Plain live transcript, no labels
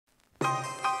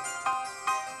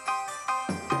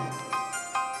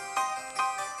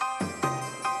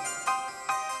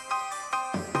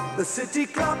The city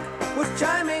clock was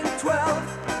chiming 12,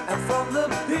 and from the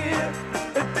pier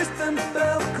a distant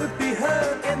bell could be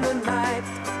heard in the night.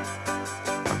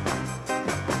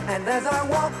 And as I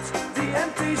walked the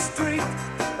empty street,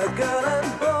 a girl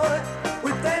and boy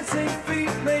with dancing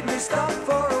feet made me stop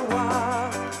for a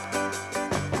while.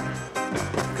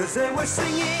 'Cause they were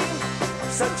singing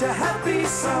such a happy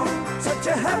song, such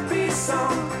a happy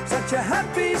song, such a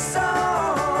happy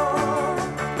song,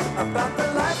 about the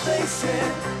life they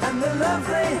shared and the love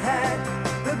they had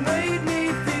that made me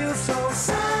feel so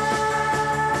sad.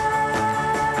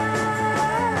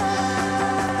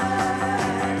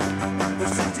 The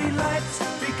city lights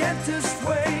began to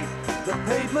sway, the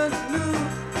pavement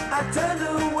moved, I turned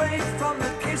away from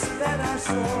the kiss that I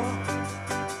saw.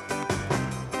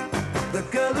 The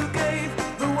girl who gave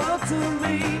the world to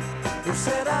me, who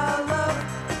said our love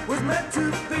was meant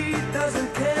to be,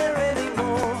 doesn't care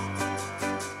anymore.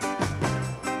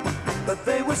 But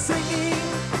they were singing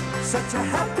such a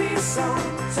happy song,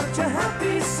 such a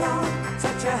happy song,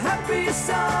 such a happy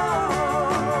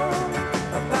song,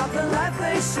 about the life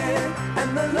they shared and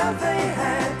the love they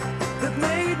had that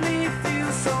made me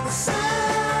feel so sad.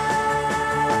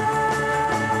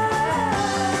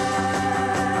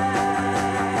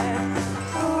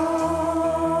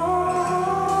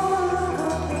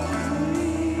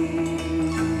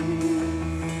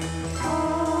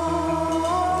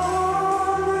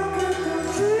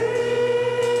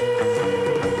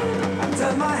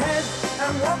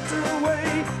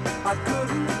 I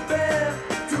couldn't bear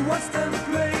to watch them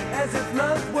play as if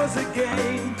love was a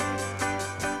game.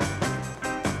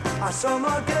 I saw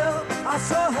my girl, I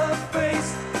saw her face,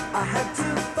 I had to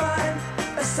find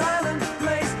a silent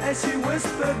place as she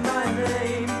whispered my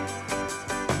name.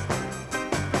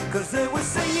 'Cause they were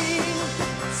singing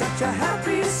such a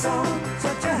happy song,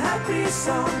 such a happy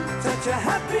song, such a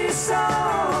happy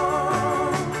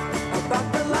song, about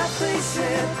the life they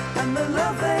shared and the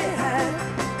love they had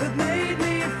that made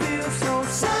me feel so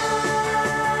sad.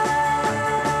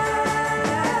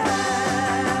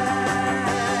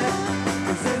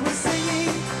 'Cause they were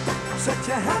singing such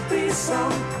a happy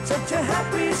song, such a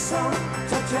happy song,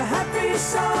 such a happy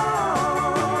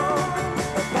song,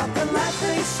 about the life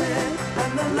they shared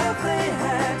and the love they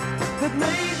had that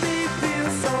made me feel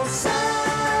so sad.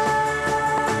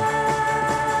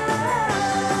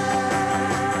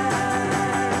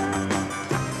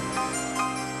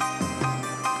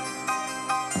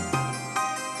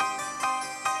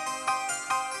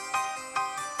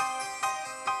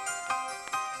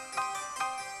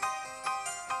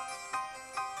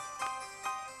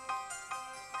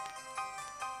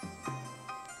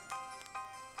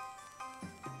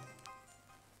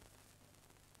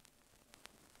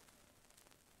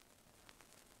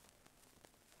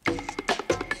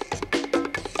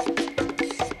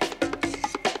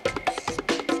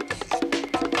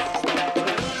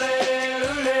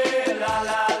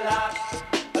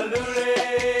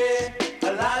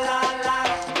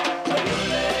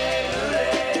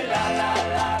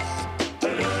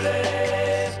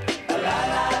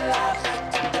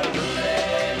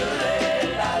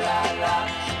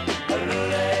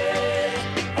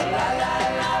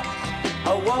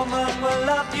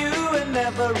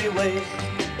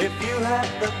 If you have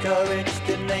the courage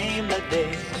to name the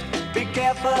day, be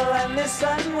careful and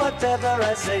listen whatever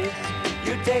I say.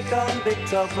 You take on big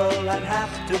trouble and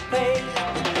have to pay.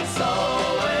 So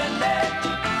in there,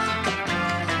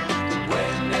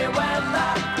 when they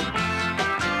weather,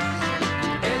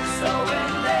 it's so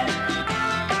in there.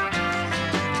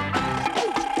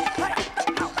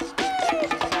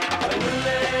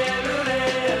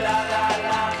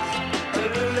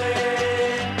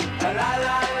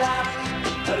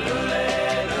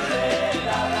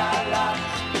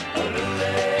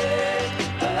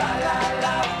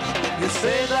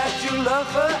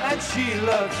 Love her and she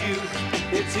loves you.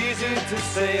 It's easy to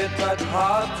say it but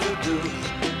hard to do.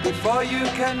 Before you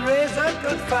can raise a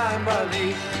good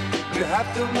family, you have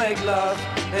to make love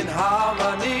in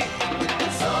harmony.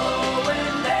 So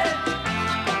in there,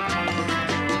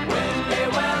 when they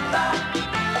weather,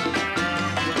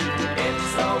 it's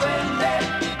so in there.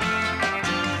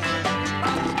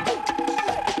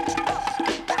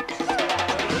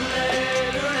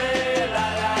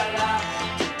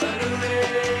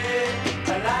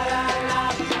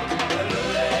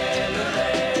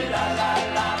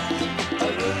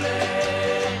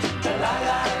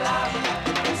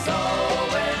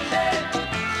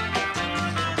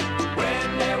 When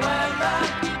they were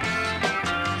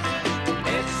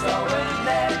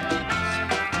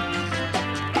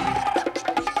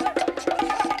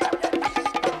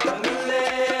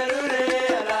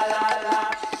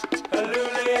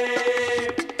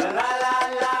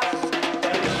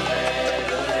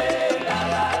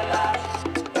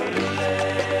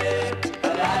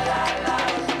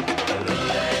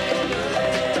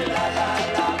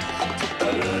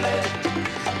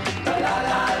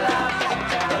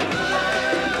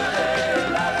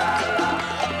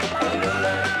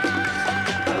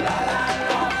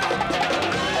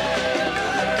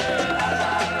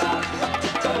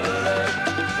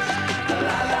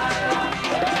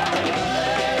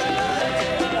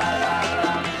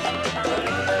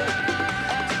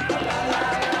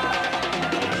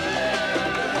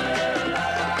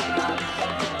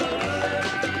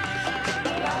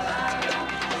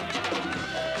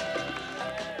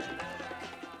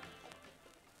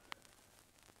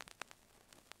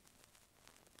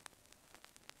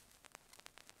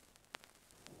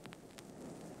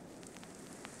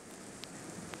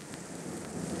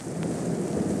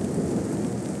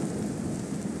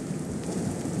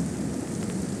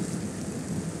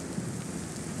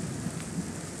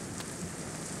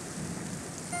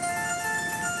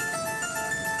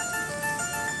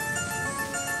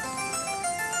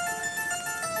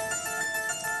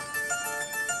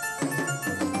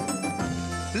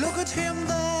him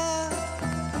there,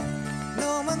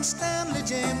 Norman Stanley,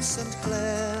 James St.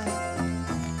 Clare.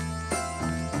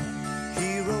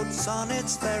 He wrote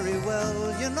sonnets very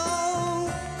well, you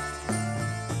know.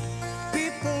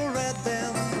 People read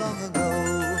them long ago.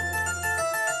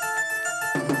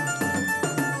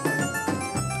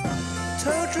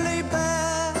 Totally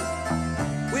bare,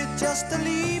 with just a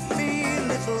leafy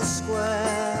little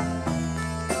square,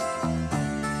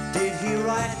 did he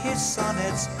write his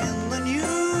sonnets in the nude?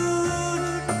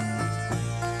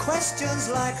 Questions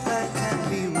like that can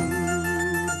be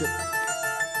rude.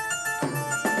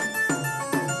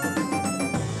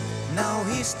 Now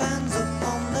he stands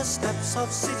upon the steps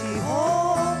of City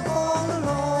Hall all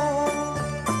alone,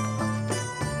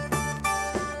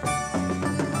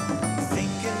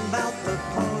 thinking about the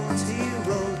poems he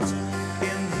wrote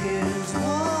in his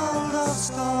world of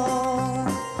stone.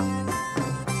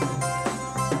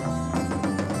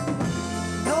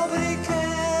 Nobody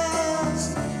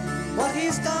cares what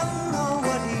he's done or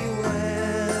what he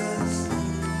wears.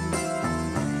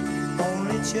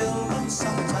 Only children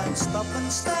sometimes stop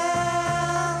and stare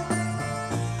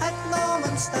at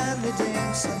Norman Stanley,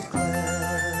 James St.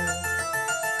 Clare.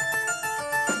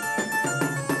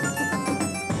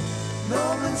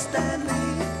 Norman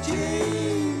Stanley,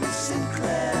 James St.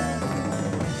 Clare.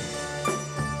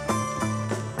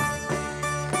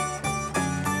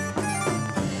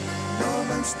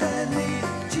 Norman Stanley,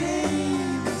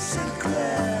 James St.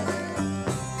 Clare.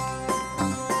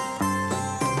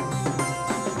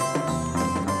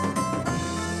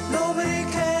 Nobody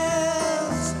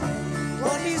cares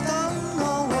what he's done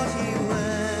or what he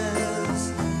wears.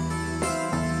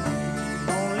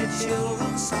 Only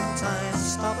children sometimes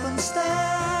stop and stare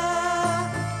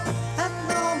at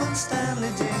Norman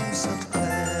Stanley, James St.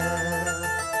 Clare.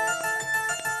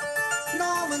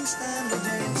 Norman Stanley,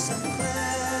 James St.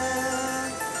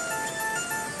 Clare.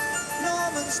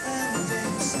 Norman Stanley,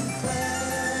 James St.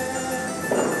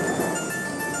 Clare.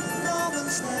 Norman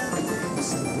Stanley, James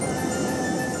St.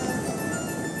 Clare.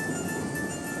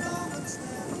 Norman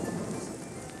Stanley.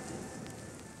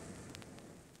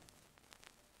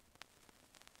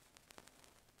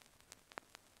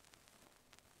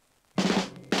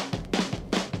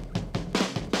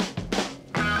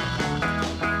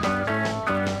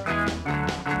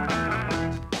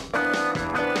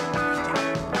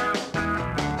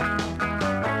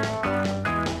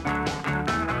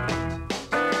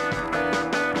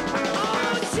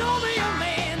 Oh, show me a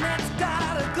man that's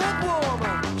got a good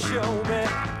woman. Show me.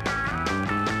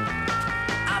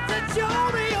 I said, show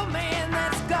me a man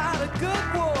that's got a good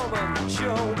woman.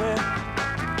 Show me.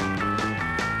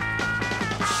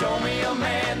 Show me a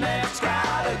man that's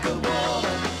got a good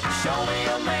woman. Show me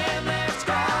a man that's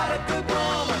got a good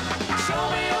woman. Show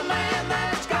me a man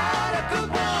that's got a good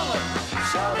woman.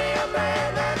 Show me a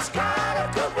man that's got a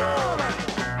good woman.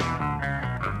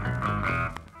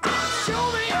 Show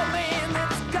me a man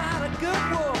that's got a good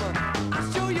woman. I'll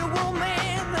show you a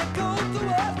man that goes to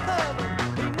heaven.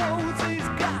 He knows he's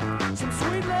got some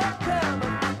sweet love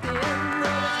coming at the end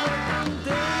of his working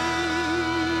day.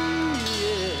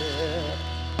 Yeah.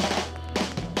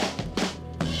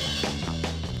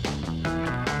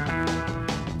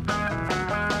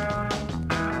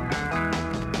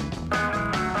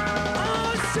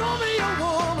 Oh, show me a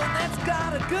woman that's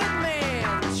got a good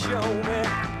man. Show me.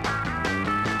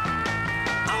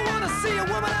 I wanna see a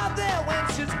woman out there when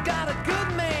she's got a good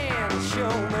man.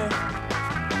 Show me.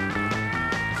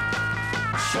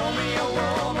 Show me a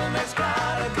woman that's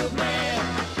got a good man.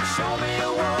 Show me a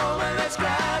woman that's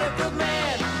got a good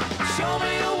man. Show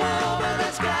me a woman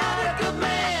that's got a good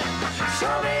man.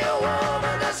 Show me a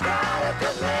woman that's got a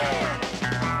good man.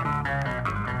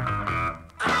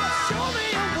 Show me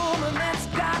a woman that's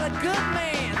got a good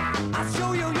man. I'll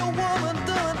show you your woman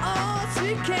doing all she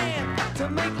can to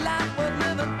make life worth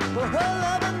living for her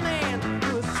loving man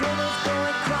whose troubles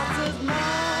going across his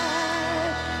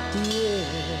mind. Yeah.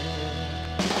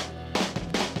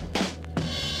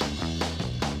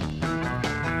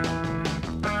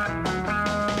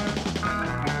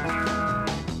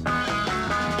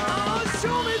 Oh,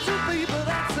 show me two people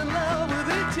that's in love with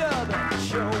each other.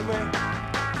 Show me.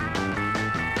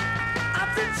 I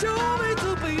said, show me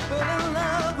two people in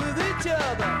love with each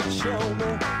other. Show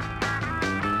me.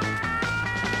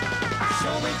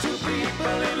 Show me two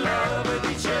people in love with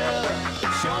each other.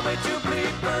 Show me two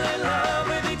people in love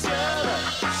with each other.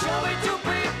 Show me two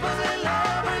people in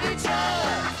love with each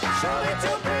other. Show me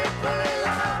two people in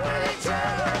love with each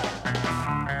other.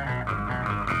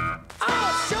 Oh,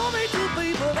 show me two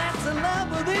people that's in love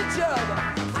with each other.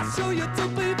 I'll show you two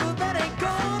people that ain't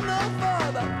gone no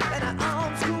further, and our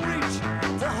arms can reach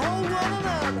to hold one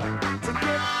another to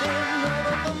get them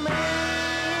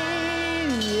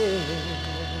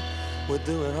we're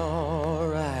doing all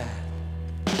right.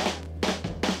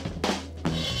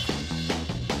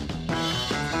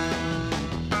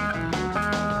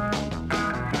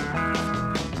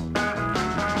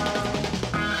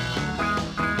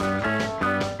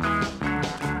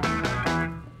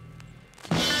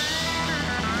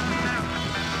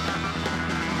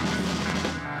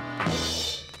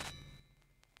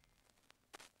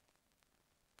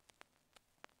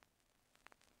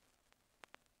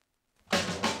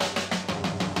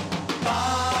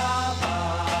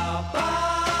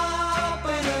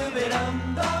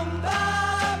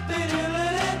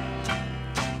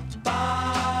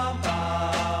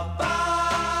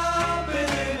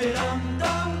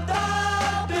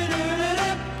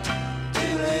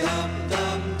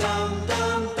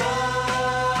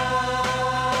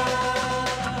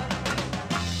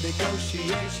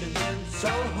 Negotiations in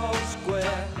Soho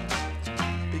Square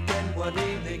began one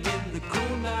evening in the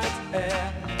cool night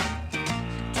air.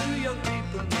 Two young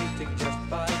people meeting just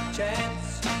by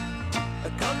chance, a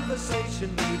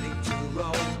conversation leading to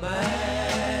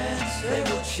romance they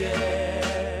would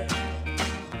share.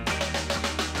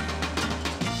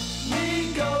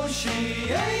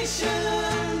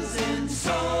 Negotiations in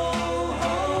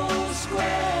Soho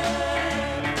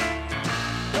Square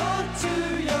brought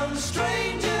two young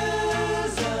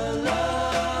strangers a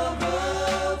love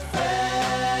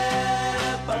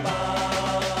affair. Ba-ba.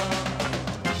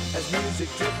 As music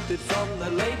drifted from the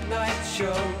late night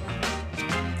show,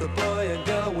 the boy and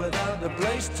girl without a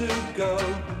place to go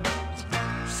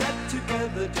sat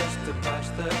together just to pass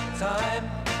the time,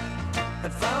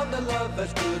 and found a love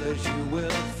as good as you will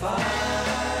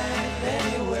find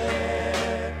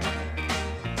anywhere.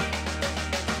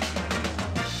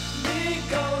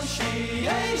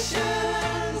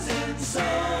 Negotiations in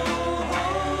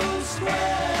Soho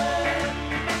Square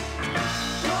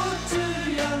brought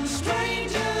two young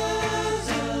strangers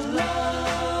a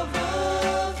love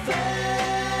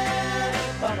affair.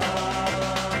 Ba-ba.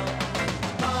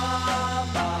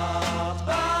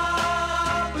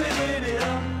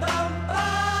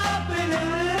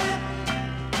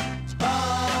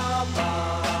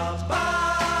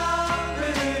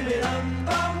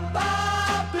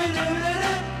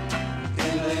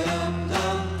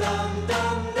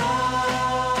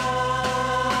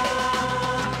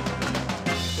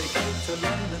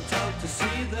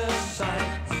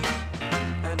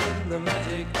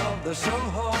 The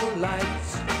Soho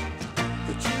lights,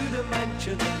 the Tudor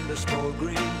mansion in the small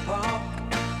green park,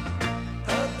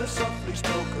 heard the softly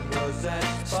spoken words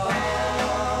that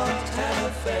sparked an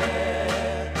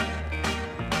affair.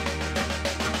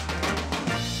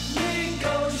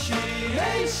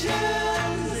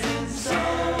 Negotiations in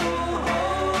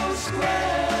Soho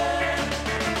Square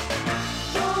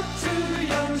brought two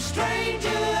young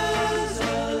strangers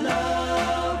a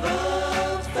love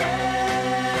affair.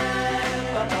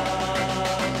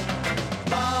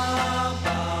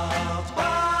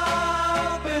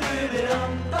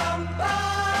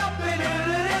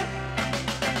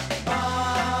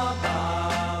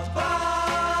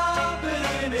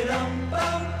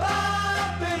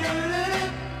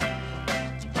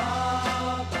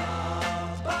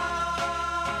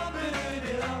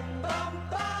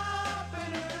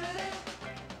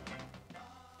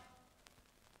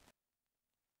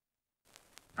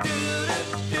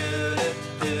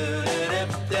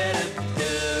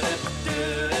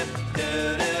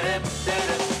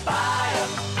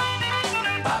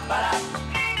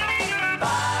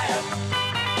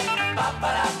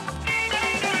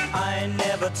 I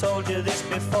never told you this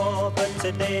before, but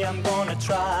today I'm gonna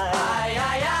try.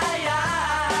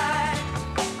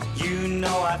 You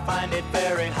know I find it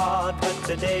very hard, but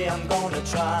today I'm gonna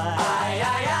try.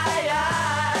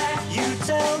 You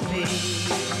tell me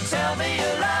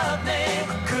you love me.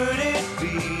 Could it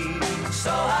be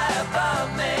so high above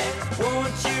me?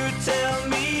 Won't you tell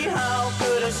me how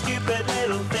could a stupid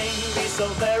little thing be so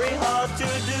very hard to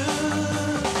do?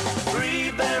 Three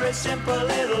very simple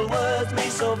little words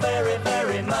mean so very,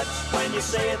 very much when you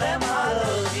say them, I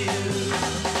love you.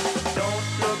 Don't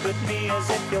look at me as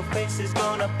if your face is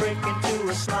gonna break into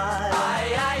a smile.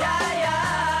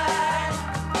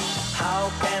 How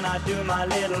can I do my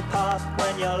little part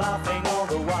when you're laughing all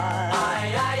the while?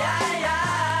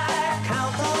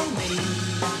 Count on me,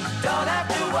 don't have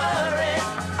to worry.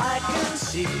 I can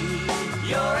see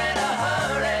you're in a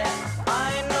hurry.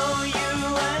 I know you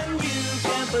and you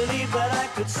can't believe that I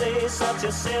could say such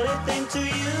a silly thing to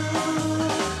you.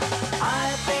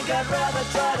 I think I'd rather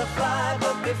try to fly,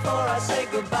 but before I say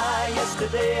goodbye,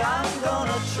 yesterday I'm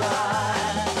gonna try.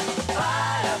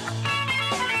 Ba-da,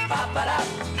 ba-ba-da,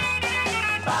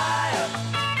 ba-da,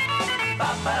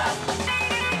 ba-ba-da.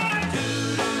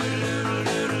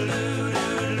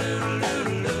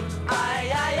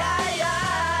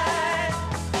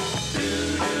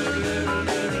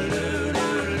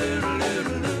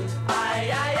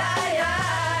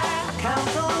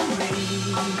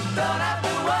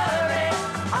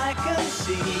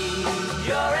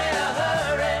 You're in a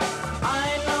hurry, I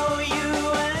know you,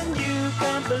 and you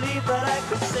can't believe that I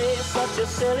could say such a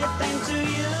silly thing to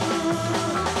you.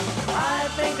 I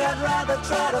think I'd rather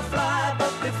try to fly,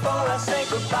 but before I say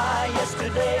goodbye,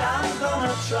 yesterday I'm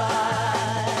gonna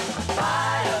try.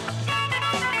 Fire,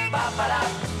 ba-ba-da,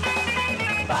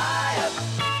 fire,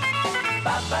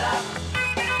 ba-ba-da,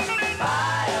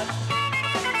 fire,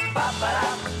 ba-ba-da.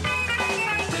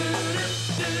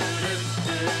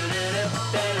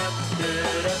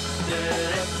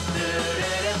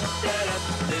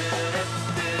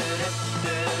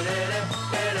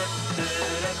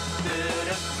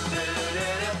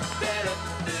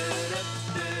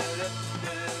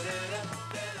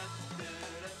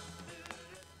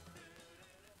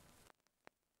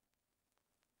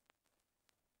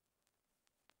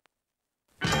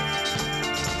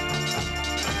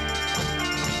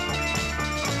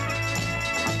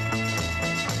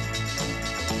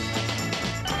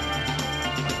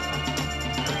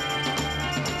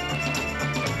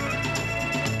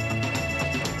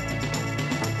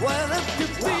 Well, if you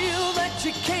feel that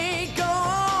you can't go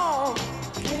on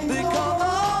because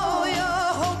all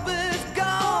your hope is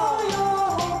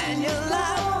gone and your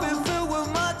life is filled with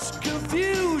much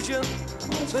confusion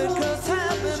because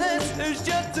happiness is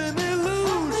just an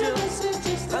illusion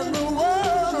and the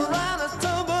world around is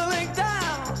tumbling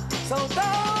down. So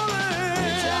darling,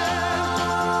 reach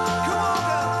out. Come on,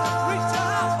 girl, reach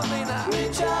out for me now.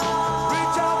 Reach out.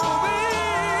 Reach out for me.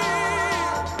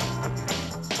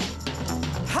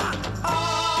 Ha!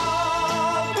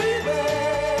 I'll be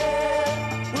there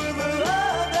with a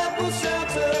love that will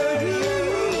shelter you.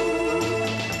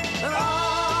 And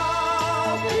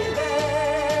I'll be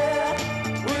there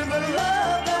with a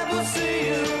love that will see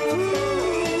you through.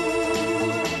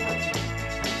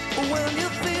 When you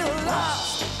feel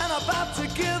lost and about to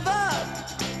give up,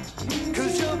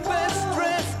 'cause your best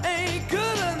dress ain't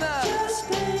good enough,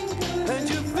 and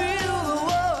you feel the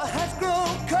world has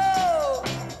grown cold,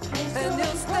 and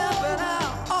you're stepping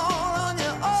out all on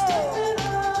your own,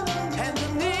 and you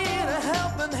need a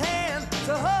helping hand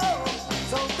to hold.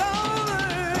 So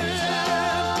darling,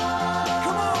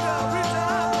 come on, girl, reach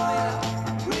out for me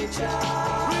now. Reach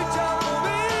out for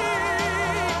me.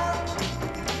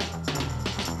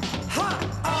 Ha!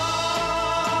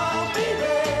 I'll be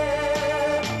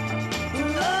there.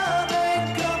 Love ain't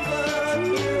comfort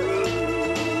you,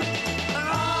 and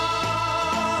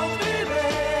I'll be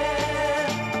there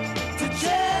to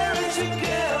cherish and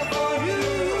care for you.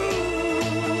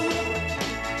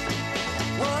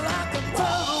 Well, I can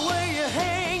tell the way you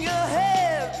hang your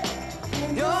head.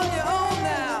 You're on your own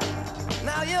now.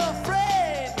 Now you're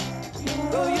afraid,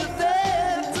 though you're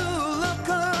there to look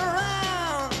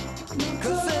around.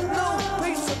 'Cause there's no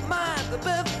peace of mind to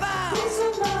be found.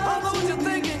 I know what you're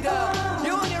thinking, girl.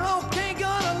 You on your own can't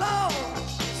go it alone.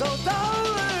 So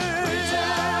darling, reach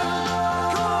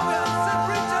out. Come on, girl, sit,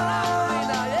 reach out for me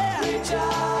now, yeah. Reach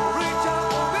out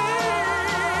for me,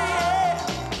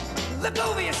 yeah. Look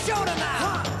over your shoulder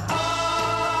now.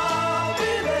 I'll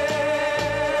be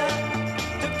there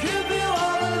to give you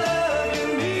all the love you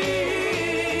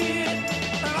need,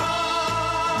 and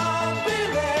I'll be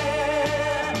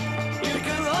there. You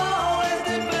can always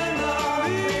depend on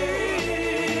me.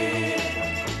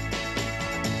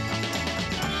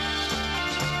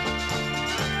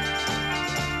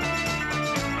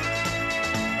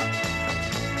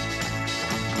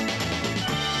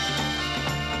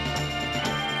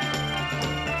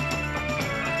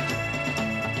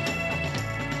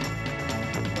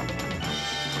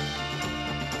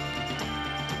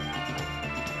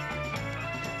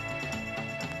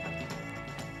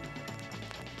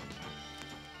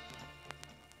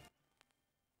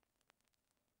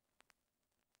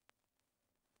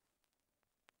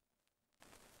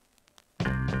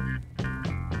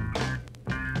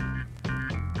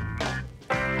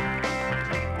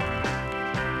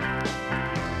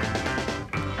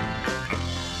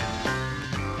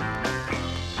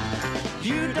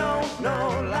 You don't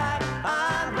know like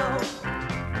I know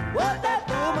what that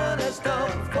woman has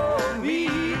done for me.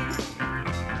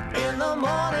 In the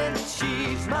morning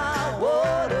she's my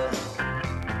water,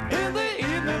 in the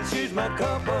evening she's my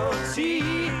cup of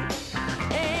tea.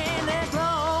 And as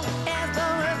long as I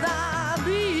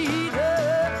need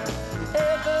her,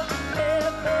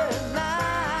 every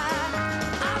night,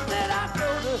 I said I go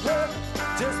to her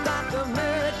just like a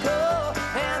miracle,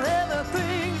 and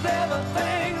everything's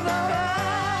alright.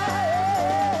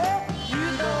 You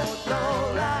don't know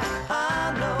like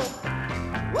I know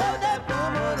what that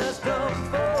woman has done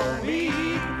for me.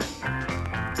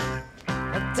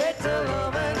 Take the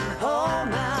loving home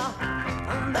now,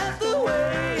 and then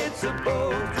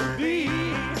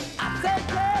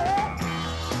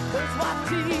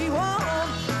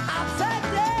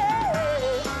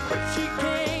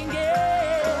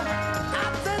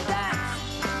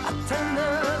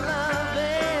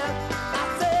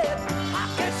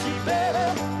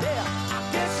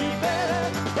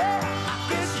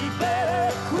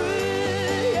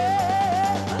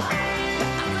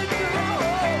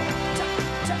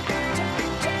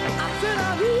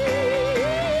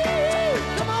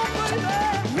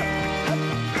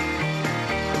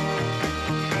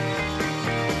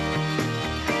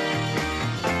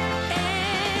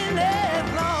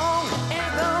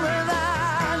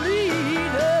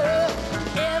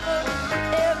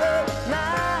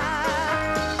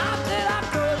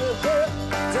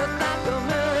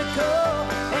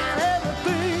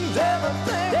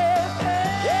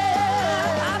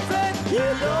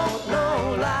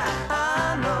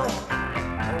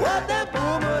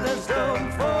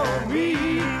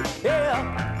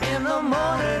the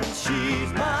morning,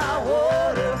 she's my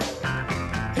water.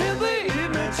 In the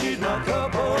evening, she's my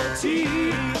cup of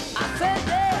tea. I said,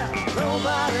 yeah,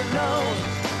 nobody knows,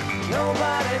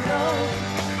 nobody knows,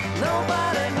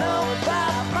 nobody knows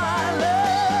about my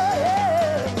love.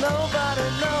 Yeah, nobody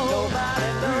knows, nobody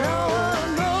knows, no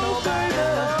one knows, baby.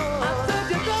 I said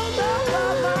you don't know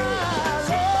about my love,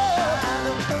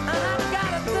 and I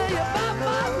gotta tell you about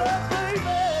my love,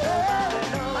 baby.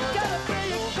 I gotta tell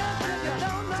you something you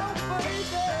don't know,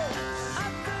 baby. I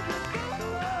said you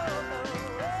don't know,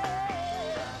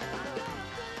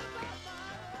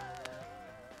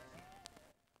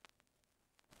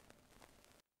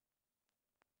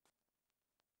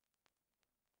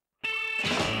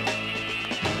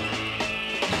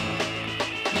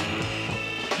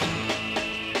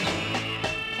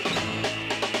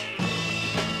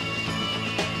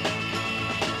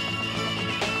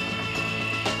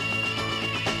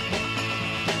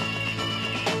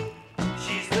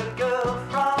 She's the girl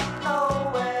from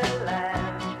nowhere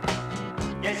land.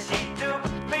 Yes, she took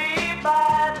me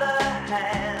by the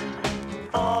hand.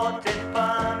 Thought it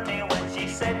funny when she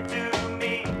said to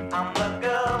me, I'm the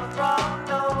girl from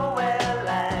nowhere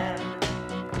land,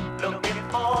 looking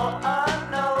for a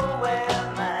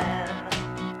nowhere man.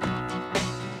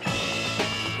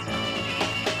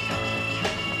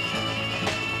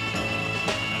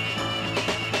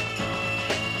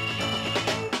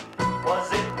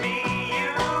 Was it me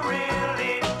you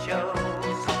really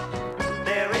chose?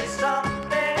 There is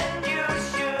something you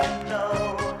should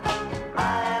know.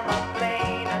 I am a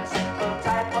plain and simple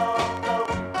type of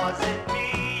bloke. Was it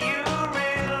me you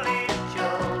really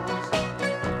chose?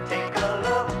 Take a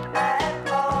look at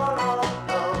all of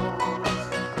those.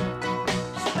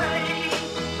 Say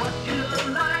what you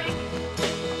like,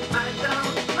 I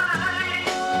don't mind.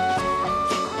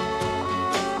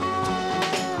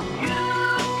 You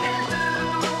can do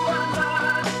a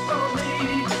lot for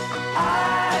me.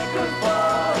 I could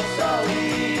fall so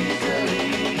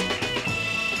easily.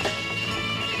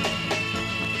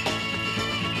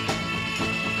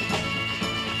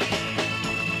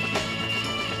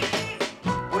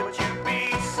 Would you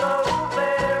be so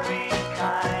very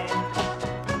kind?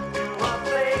 Do a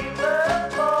favor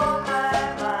for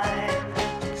my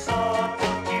mind. Sort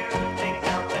of you think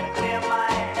out and clear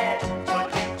my head.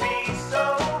 Would you be so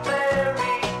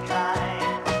very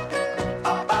kind?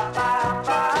 Ba ba ba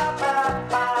ba ba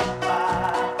ba ba.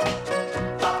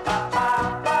 Ba ba ba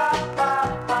ba ba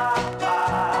ba ba.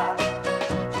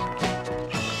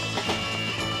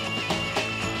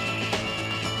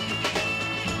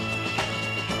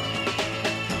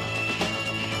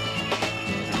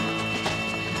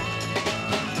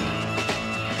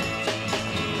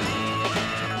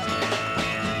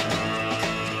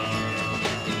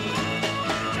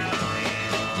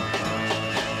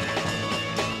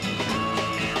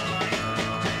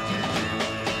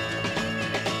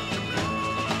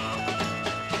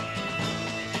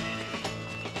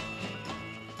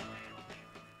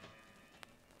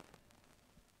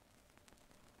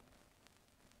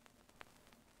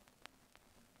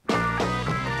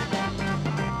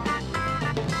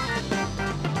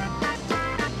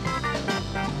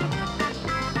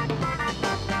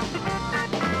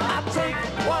 I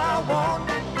take what I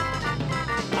want.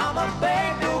 I'm a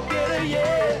bad go-getter,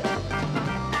 yeah.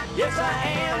 Yes, I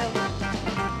am.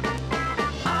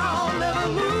 I'll never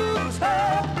lose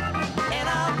her, and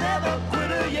I'll never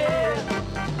quit her, yeah.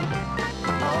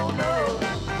 Oh no,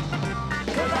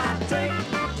 'cause I take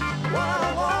what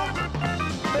I want,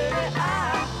 baby.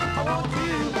 I want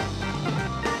you,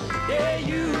 yeah,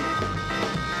 you.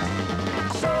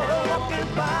 So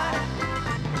walking by,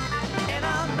 and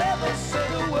I'll never say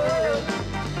a word,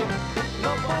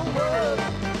 no more word.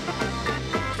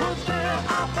 Twisted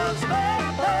offers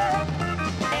her,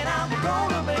 and I'm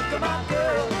gonna make her my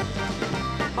girl,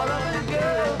 my loving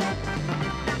girl.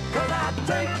 'Cause I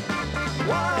take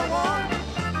what I want,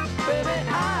 baby.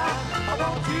 I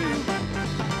want you,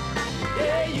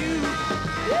 yeah, you,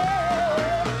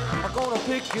 yeah. I'm gonna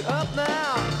pick you up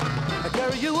now and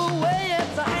carry you away,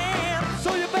 yes I am.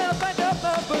 So you better back up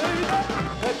now, baby.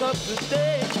 Back up the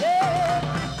stage, yeah.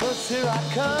 'Cause here I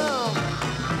come.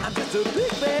 I'm just a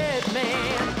big bad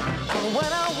man. And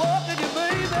when I walk with you,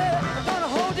 baby, I'm gonna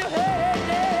hold your head,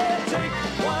 yeah. Take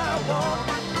what I want.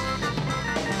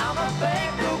 I'm a bad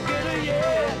go-getter,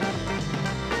 yeah.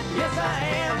 Yes, I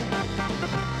am.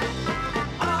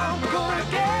 I'm gonna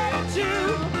get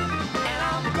you, and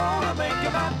I'm gonna make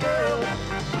you my girl,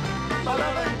 my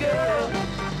loving girl.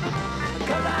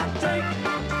 'Cause I take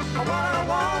what I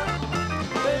want,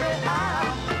 baby.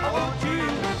 I want you,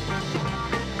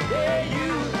 yeah,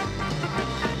 you.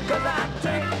 'Cause I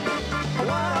take what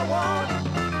I want.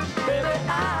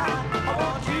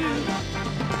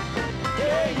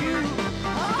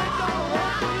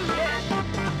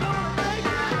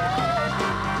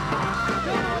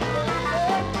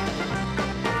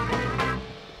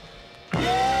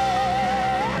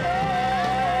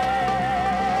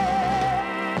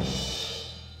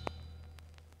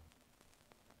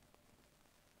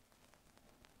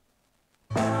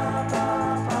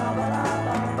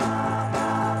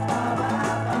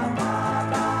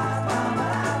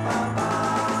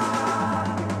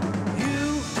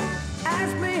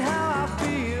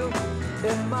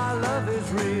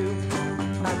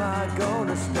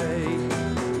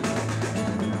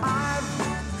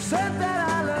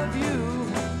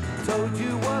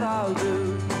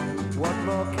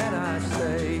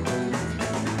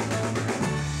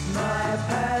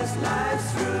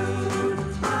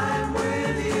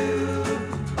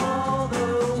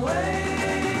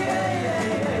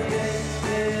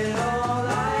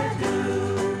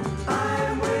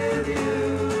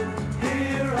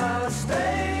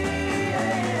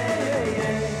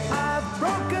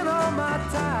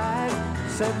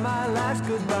 last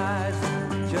goodbyes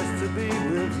just to be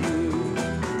with you.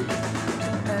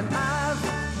 And I've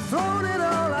thrown it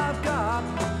all I've got.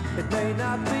 It may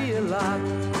not be a lot,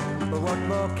 but what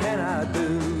more can I do?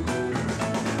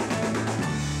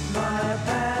 My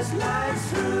past life's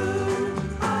through,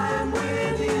 I'm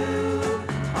with you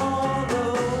all the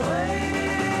way.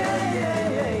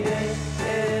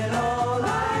 In all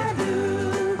I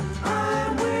do,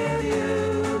 I'm with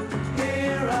you,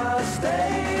 here I'll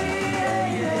stay.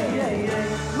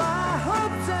 My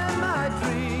hopes and my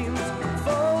dreams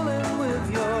falling with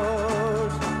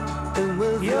yours and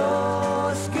with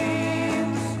your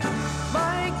schemes.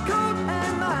 My coat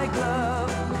and my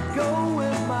glove go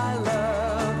with my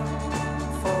love.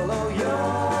 Follow your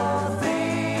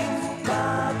things. Ba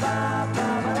ba ba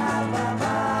ba ba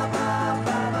ba ba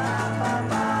ba ba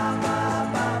ba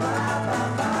ba ba ba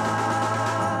ba.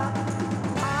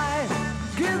 I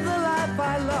give the life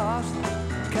I lost,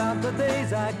 count the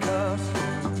days I cuss,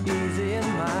 easy in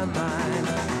my mind.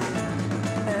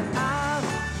 And I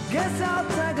guess I'll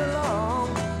tag along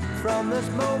from this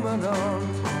moment on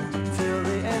till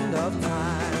the end of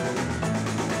time.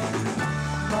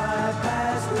 My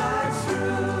past life's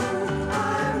through.